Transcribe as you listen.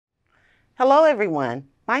Hello, everyone.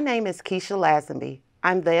 My name is Keisha Lazenby.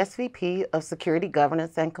 I'm the SVP of Security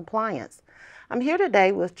Governance and Compliance. I'm here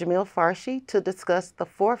today with Jamil Farshi to discuss the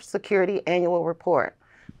fourth Security Annual Report.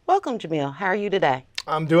 Welcome, Jamil. How are you today?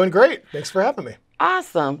 I'm doing great. Thanks for having me.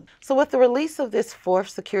 Awesome. So with the release of this fourth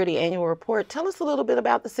Security Annual Report, tell us a little bit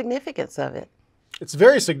about the significance of it. It's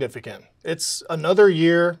very significant. It's another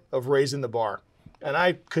year of raising the bar, and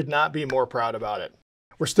I could not be more proud about it.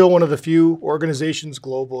 We're still one of the few organizations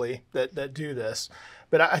globally that do this,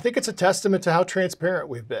 but I think it's a testament to how transparent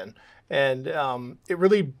we've been. And it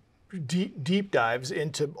really deep dives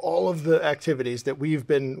into all of the activities that we've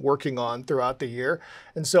been working on throughout the year.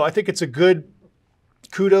 And so I think it's a good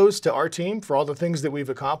kudos to our team for all the things that we've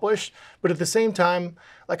accomplished. But at the same time,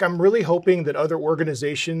 I'm really hoping that other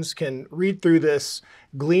organizations can read through this,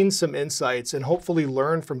 glean some insights, and hopefully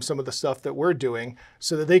learn from some of the stuff that we're doing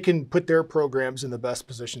so that they can put their programs in the best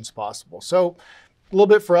positions possible. So a little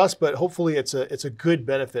bit for us, but hopefully it's a good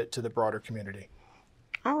benefit to the broader community.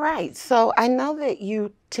 All right. So I know that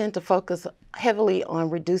you tend to focus heavily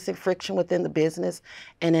on reducing friction within the business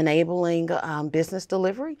and enabling business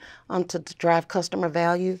delivery to drive customer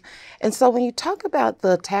value. And so when you talk about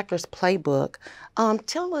the attacker's playbook,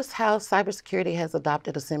 tell us how cybersecurity has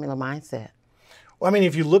adopted a similar mindset. Well, I mean,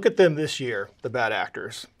 if you look at them this year, the bad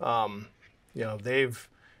actors, they've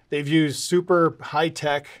used super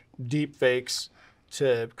high-tech deep fakes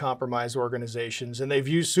to compromise organizations, and they've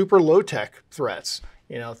used super low-tech threats.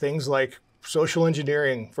 Things like social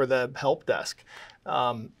engineering for the help desk.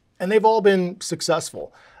 And they've all been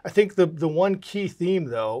successful. I think the one key theme,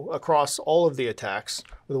 though, across all of the attacks,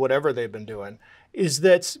 with whatever they've been doing, is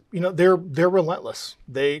that they're relentless.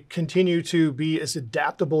 They continue to be as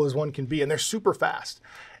adaptable as one can be, and they're super fast.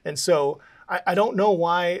 And so I don't know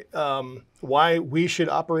why we should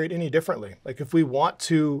operate any differently. If we want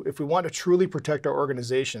to truly protect our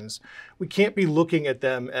organizations, we can't be looking at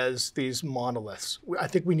them as these monoliths. I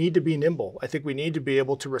think we need to be nimble. I think we need to be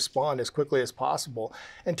able to respond as quickly as possible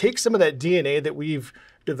and take some of that DNA that we've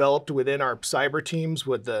developed within our cyber teams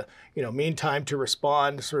with the mean time to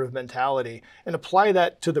respond sort of mentality and apply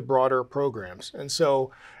that to the broader programs. And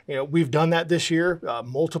so we've done that this year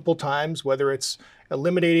multiple times, whether it's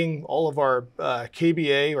eliminating all of our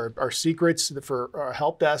KBA or our secrets for our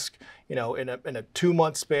help desk, in a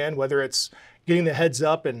 2-month span, whether it's getting the heads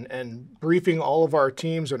up and briefing all of our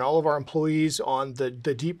teams and all of our employees on the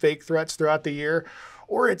deepfake threats throughout the year,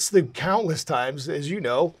 or it's the countless times, as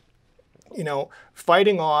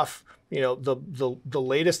fighting off the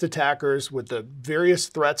latest attackers with the various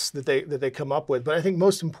threats that they come up with. But I think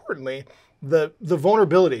most importantly, the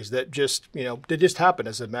vulnerabilities that just happen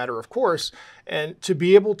as a matter of course, and to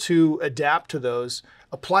be able to adapt to those,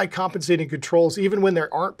 apply compensating controls even when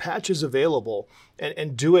there aren't patches available,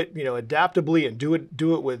 and do it adaptably and do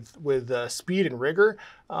it with speed and rigor.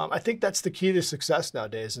 I think that's the key to success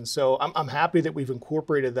nowadays. And so I'm happy that we've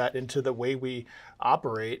incorporated that into the way we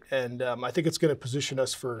operate, and I think it's going to position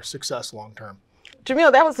us for success long term.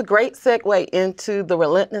 Jamil, that was a great segue into the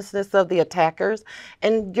relentlessness of the attackers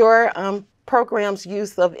and your program's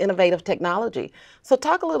use of innovative technology. So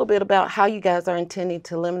talk a little bit about how you guys are intending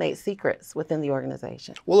to eliminate secrets within the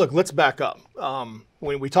organization. Well, look, let's back up.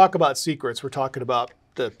 When we talk about secrets, we're talking about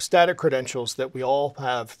the static credentials that we all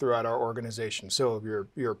have throughout our organization. So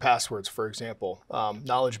your passwords, for example,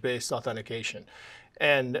 knowledge-based authentication.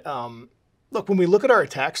 And look, when we look at our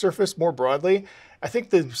attack surface more broadly, I think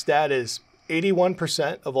the stat is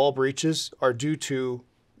 81% of all breaches are due to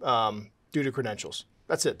credentials.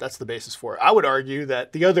 That's it. That's the basis for it. I would argue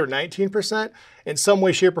that the other 19% in some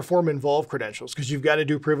way, shape, or form involve credentials, because you've got to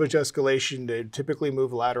do privilege escalation to typically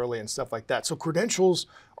move laterally and stuff like that. So credentials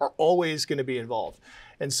are always going to be involved.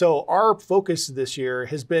 And so our focus this year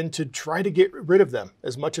has been to try to get rid of them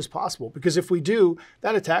as much as possible, because if we do,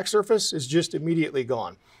 that attack surface is just immediately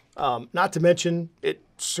gone. Not to mention, it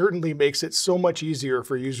certainly makes it so much easier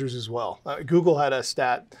for users as well. Google had a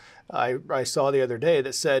stat I saw the other day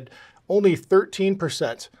that said only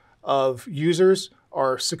 13% of users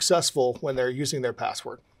are successful when they're using their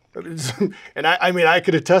password. And I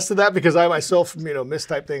could attest to that because I myself,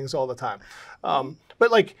 mistype things all the time.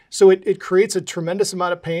 But so it creates a tremendous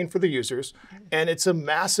amount of pain for the users, and it's a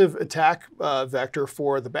massive attack vector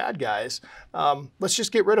for the bad guys. Let's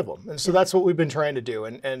just get rid of them. And so that's what we've been trying to do.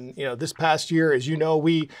 And this past year, as you know,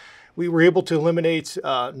 we were able to eliminate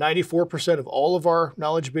 94% of all of our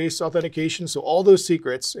knowledge-based authentication. So all those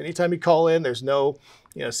secrets, anytime you call in, there's no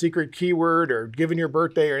secret keyword or given your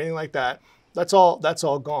birthday or anything like that. That's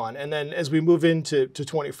all gone. And then as we move into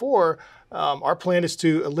 24, our plan is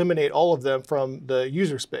to eliminate all of them from the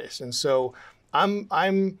user space. And so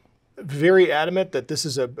I'm very adamant that this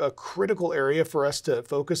is a critical area for us to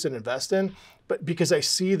focus and invest in, but because I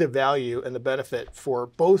see the value and the benefit for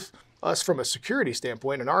both us from a security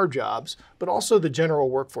standpoint in our jobs, but also the general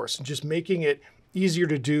workforce, and just making it easier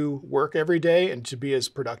to do work every day and to be as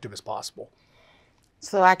productive as possible.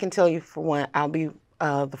 So I can tell you, for one, I'll be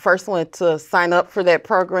the first one to sign up for that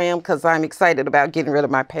program because I'm excited about getting rid of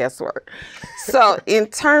my password. So in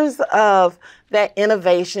terms of that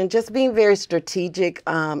innovation, just being very strategic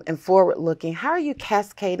and forward-looking, how are you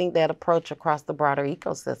cascading that approach across the broader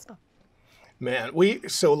ecosystem? Man,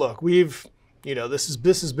 look, we've, this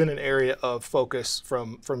has been an area of focus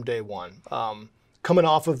from day one. Coming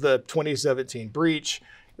off of the 2017 breach,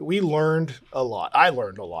 we learned a lot. I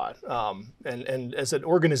learned a lot. And as an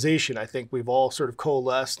organization, I think we've all sort of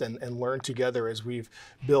coalesced and learned together as we've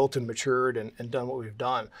built and matured and done what we've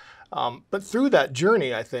done. But through that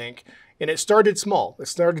journey, I think, and it started small. It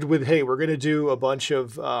started with, hey, we're going to do a bunch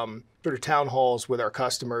of sort of town halls with our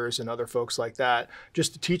customers and other folks like that,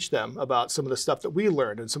 just to teach them about some of the stuff that we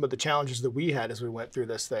learned and some of the challenges that we had as we went through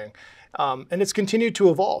this thing. And it's continued to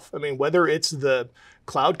evolve. I mean, whether it's the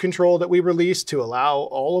cloud control that we released to allow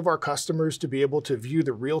all of our customers to be able to view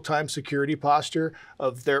the real-time security posture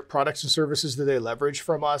of their products and services that they leverage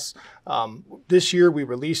from us. This year, we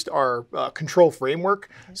released our control framework.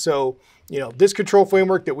 So, this control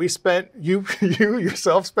framework that we spent, you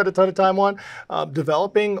yourself spent a ton of time on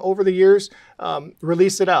developing over the years,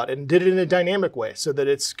 released it out and did it in a dynamic way so that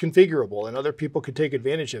it's configurable and other people could take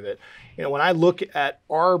advantage of it. When I look at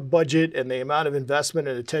our budget and the amount of investment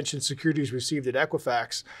and attention security is received at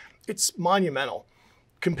Equifax, it's monumental.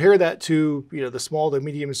 Compare that to the small to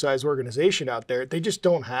medium-sized organization out there. They just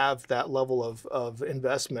don't have that level of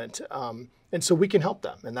investment. And so we can help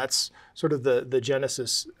them. And that's sort of the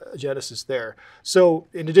genesis there. So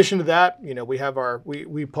in addition to that, we have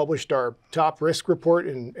we published our top risk report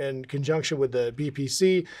in conjunction with the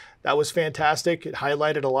BPC. That was fantastic. It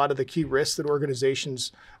highlighted a lot of the key risks that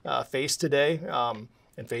organizations face today.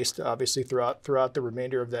 And faced obviously throughout the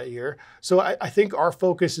remainder of that year. So I think our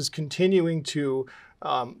focus is continuing to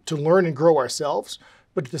learn and grow ourselves,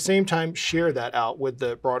 but at the same time share that out with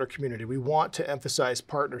the broader community. We want to emphasize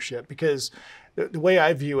partnership because the way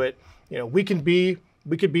I view it, we could be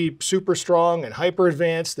super strong and hyper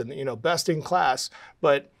advanced and best in class,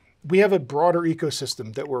 but we have a broader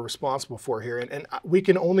ecosystem that we're responsible for here, and we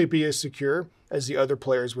can only be as secure as the other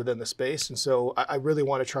players within the space. And so I really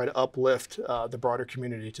want to try to uplift the broader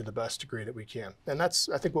community to the best degree that we can. And that's,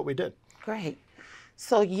 I think, what we did. Great.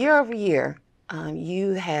 So year over year,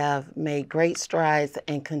 you have made great strides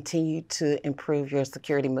and continue to improve your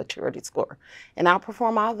security maturity score and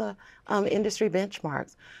outperform all the industry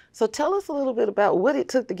benchmarks. So tell us a little bit about what it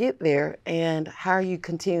took to get there and how are you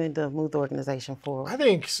continuing to move the organization forward? I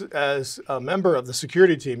think as a member of the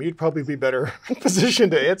security team, you'd probably be better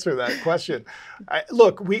positioned to answer that question.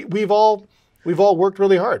 Look, we've all worked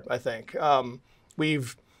really hard, I think.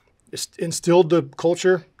 We've instilled the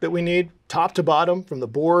culture that we need, top to bottom, from the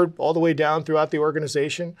board all the way down throughout the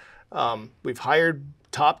organization. We've hired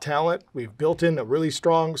top talent. We've built in a really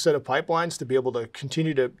strong set of pipelines to be able to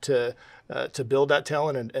continue to build that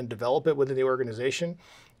talent and develop it within the organization.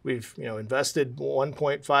 We've invested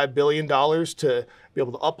 $1.5 billion to be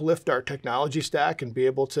able to uplift our technology stack and be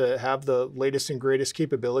able to have the latest and greatest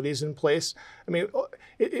capabilities in place. I mean,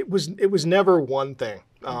 it was never one thing.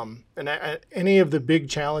 And any of the big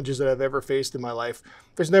challenges that I've ever faced in my life,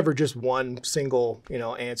 there's never just one single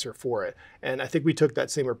answer for it. And I think we took that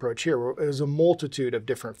same approach here. It was a multitude of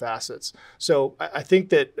different facets. So I think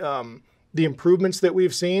that the improvements that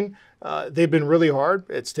we've seen, they've been really hard.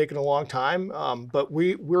 It's taken a long time, but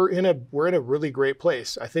we're in a really great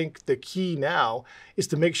place. I think the key now is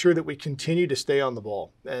to make sure that we continue to stay on the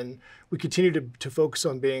ball and we continue to focus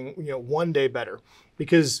on being one day better,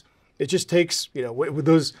 because it just takes with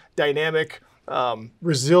those dynamic,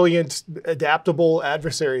 resilient, adaptable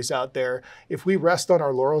adversaries out there. If we rest on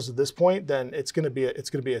our laurels at this point, then it's going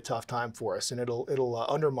to be a tough time for us, and it'll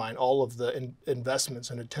undermine all of the investments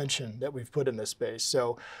and attention that we've put in this space.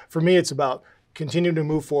 So for me, it's about continuing to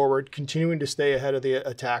move forward, continuing to stay ahead of the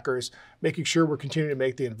attackers, making sure we're continuing to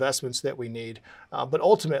make the investments that we need, but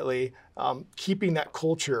ultimately keeping that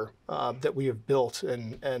culture that we have built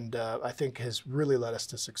and I think has really led us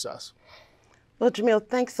to success. Well, Jamil,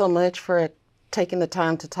 thanks so much for taking the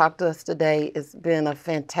time to talk to us today. It's been a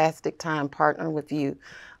fantastic time partnering with you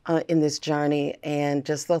in this journey, and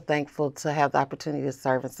just so thankful to have the opportunity to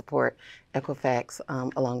serve and support Equifax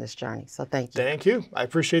along this journey. So thank you. Thank you. I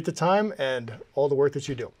appreciate the time and all the work that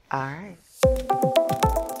you do. All right.